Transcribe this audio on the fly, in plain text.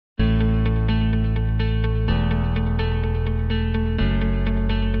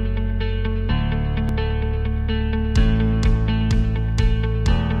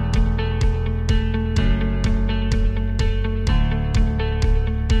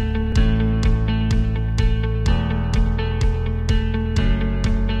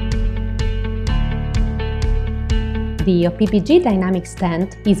The OPPG dynamic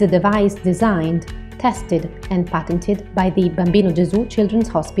stent is a device designed, tested and patented by the Bambino Gesù Children's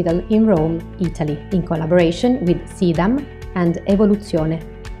Hospital in Rome, Italy, in collaboration with CIDAM and Evoluzione.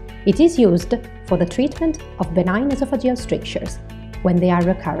 It is used for the treatment of benign esophageal strictures when they are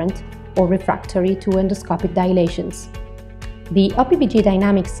recurrent or refractory to endoscopic dilations. The OPPG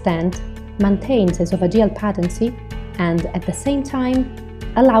dynamic stent maintains esophageal patency and at the same time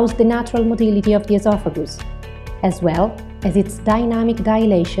allows the natural motility of the esophagus, as well as its dynamic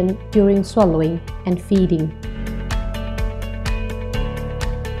dilation during swallowing and feeding.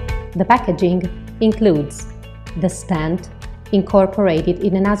 The packaging includes the stent incorporated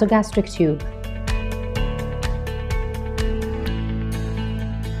in a nasogastric tube,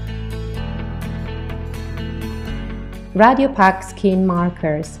 RadioPack skin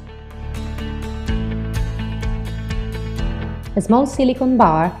markers, a small silicone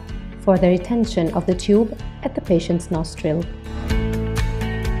bar for the retention of the tube at the patient's nostril,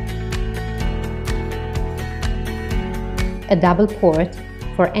 a double port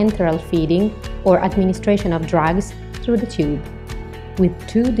for enteral feeding or administration of drugs through the tube, with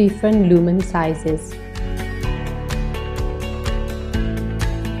 2 different lumen sizes,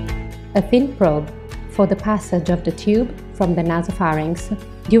 a thin probe for the passage of the tube from the nasopharynx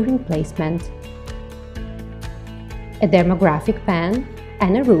during placement, a dermographic pen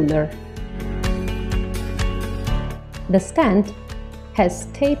and a ruler. The stent has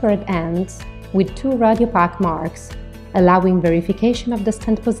tapered ends with 2 RadioPack marks, allowing verification of the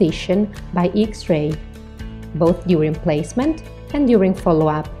stent position by X-ray, both during placement and during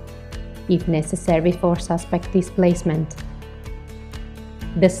follow-up, if necessary for suspect displacement.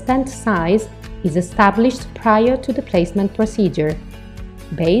 The stent size is established prior to the placement procedure,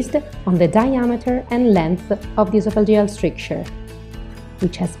 based on the diameter and length of the esophageal stricture,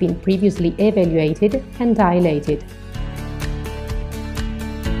 which has been previously evaluated and dilated.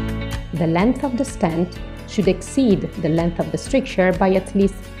 The length of the stent should exceed the length of the stricture by at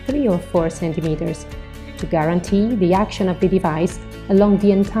least 3 or 4 centimeters to guarantee the action of the device along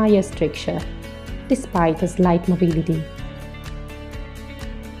the entire stricture, despite a slight mobility.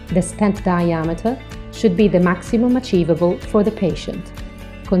 The stent diameter should be the maximum achievable for the patient,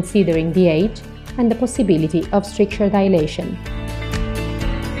 considering the age and the possibility of stricture dilation.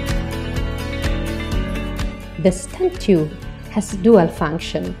 The stent tube has dual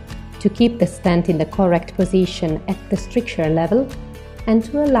function to keep the stent in the correct position at the stricture level and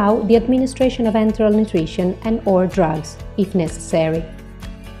to allow the administration of enteral nutrition and/or drugs if necessary.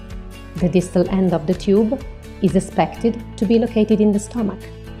 The distal end of the tube is expected to be located in the stomach,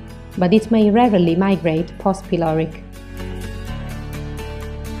 but it may rarely migrate post-pyloric.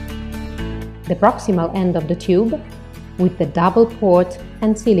 The proximal end of the tube, with the double port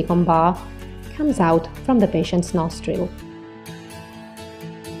and silicone bar, comes out from the patient's nostril.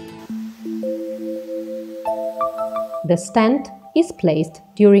 The stent is placed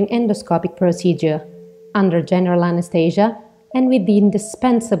during endoscopic procedure, under general anesthesia and with the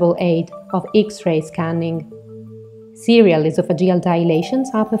indispensable aid of X-ray scanning. Serial esophageal dilations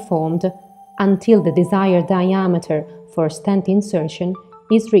are performed until the desired diameter for stent insertion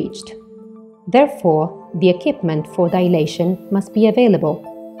is reached. Therefore, the equipment for dilation must be available: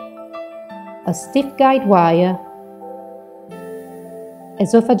 a stiff guide wire,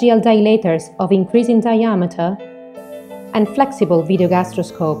 esophageal dilators of increasing diameter, and flexible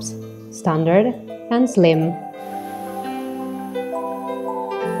videogastroscopes, standard and slim.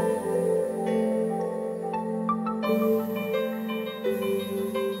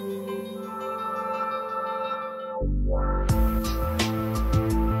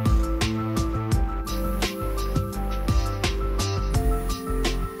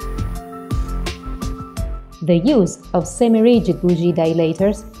 The use of semi-rigid bougie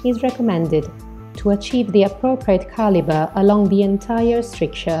dilators is recommended to achieve the appropriate caliber along the entire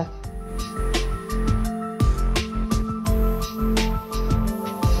stricture.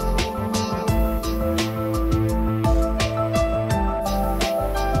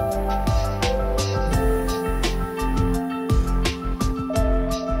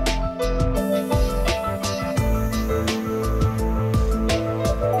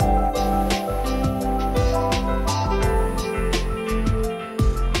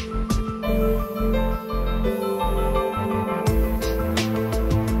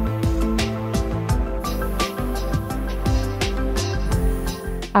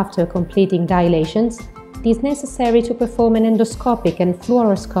 After completing dilations, it is necessary to perform an endoscopic and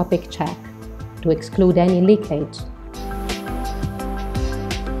fluoroscopic check to exclude any leakage.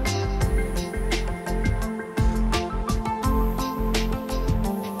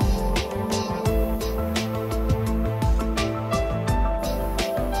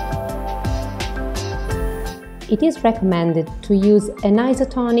 it is recommended to use an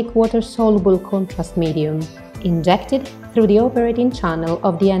isotonic water-soluble contrast medium, injected through the operating channel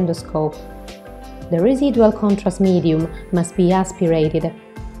of the endoscope. The residual contrast medium must be aspirated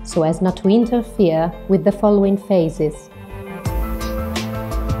so as not to interfere with the following phases.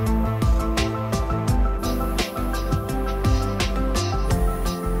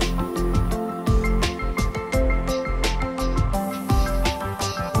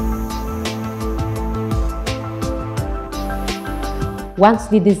 Once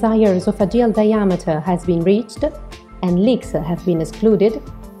the desired esophageal diameter has been reached and leaks have been excluded,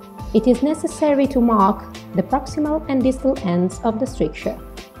 it is necessary to mark the proximal and distal ends of the stricture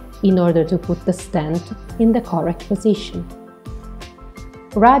in order to put the stent in the correct position.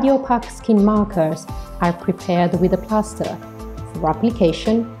 Radio-opaque skin markers are prepared with a plaster for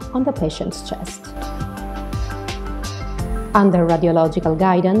application on the patient's chest. Under radiological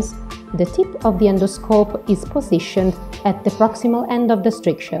guidance, the tip of the endoscope is positioned at the proximal end of the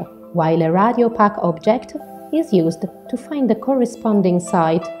stricture, while a radio-opaque object is used to find the corresponding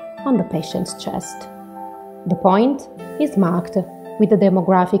site on the patient's chest. The point is marked with a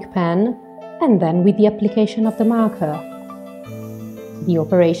demographic pen and then with the application of the marker. The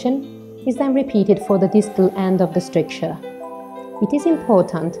operation is then repeated for the distal end of the stricture. It is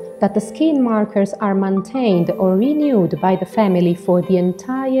important that the skin markers are maintained or renewed by the family for the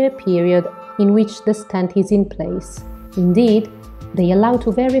entire period in which the stent is in place. Indeed, they allow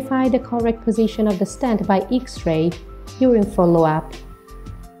to verify the correct position of the stent by X-ray during follow-up.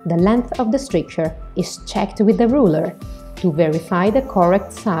 The length of the stricture is checked with the ruler to verify the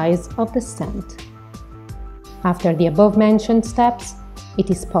correct size of the stent. After the above-mentioned steps, it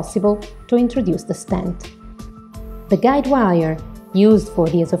is possible to introduce the stent. The guide wire used for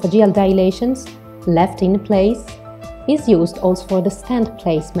the esophageal dilations, left in place, is used also for the stent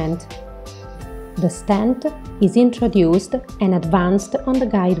placement. The stent is introduced and advanced on the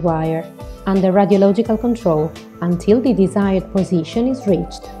guide wire under radiological control until the desired position is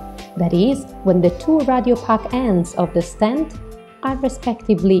reached. That is, when the two radio-opaque ends of the stent are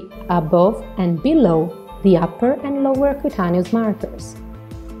respectively above and below the upper and lower cutaneous markers.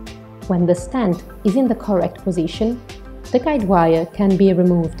 When the stent is in the correct position, the guide wire can be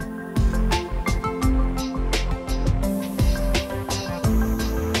removed.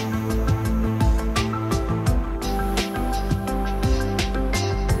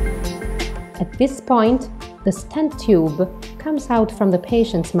 At this point, the stent tube comes out from the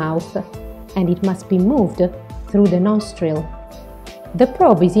patient's mouth and it must be moved through the nostril. The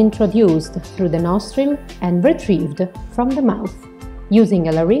probe is introduced through the nostril and retrieved from the mouth using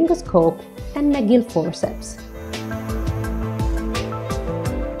a laryngoscope and McGill forceps.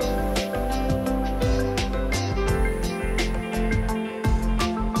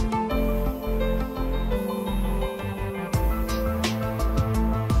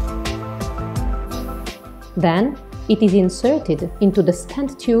 Then, it is inserted into the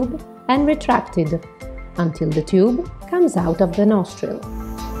stent tube and retracted until the tube comes out of the nostril.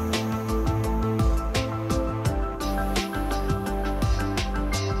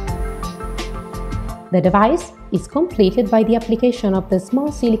 The device is completed by the application of the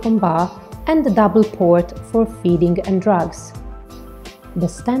small silicone bar and the double port for feeding and drugs. The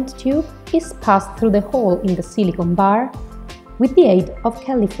stent tube is passed through the hole in the silicone bar with the aid of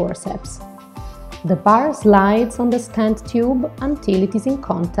Kelly forceps. The bar slides on the stent tube until it is in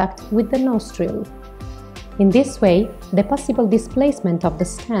contact with the nostril. In this way, the possible displacement of the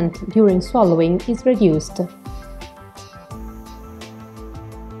stent during swallowing is reduced.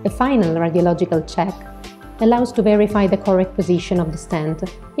 A final radiological check allows to verify the correct position of the stent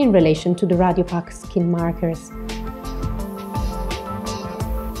in relation to the radio-opaque skin markers.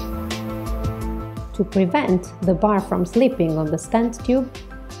 To prevent the bar from slipping on the stent tube,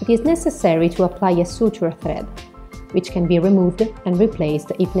 it is necessary to apply a suture thread, which can be removed and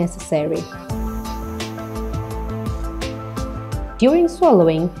replaced if necessary. During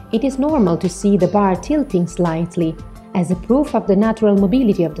swallowing, it is normal to see the bar tilting slightly as a proof of the natural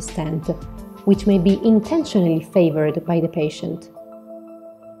mobility of the stent, which may be intentionally favored by the patient.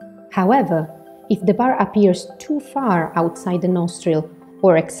 However, if the bar appears too far outside the nostril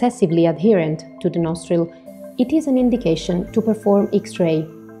or excessively adherent to the nostril, it is an indication to perform X-ray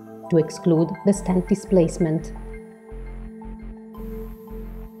to exclude the stent displacement.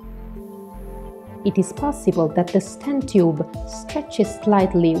 It is possible that the stent tube stretches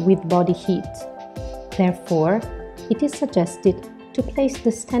slightly with body heat. Therefore, it is suggested to place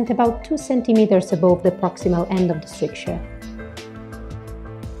the stent about 2 cm above the proximal end of the stricture.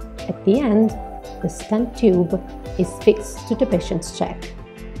 At the end, the stent tube is fixed to the patient's cheek.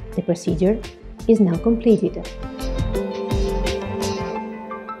 The procedure is now completed.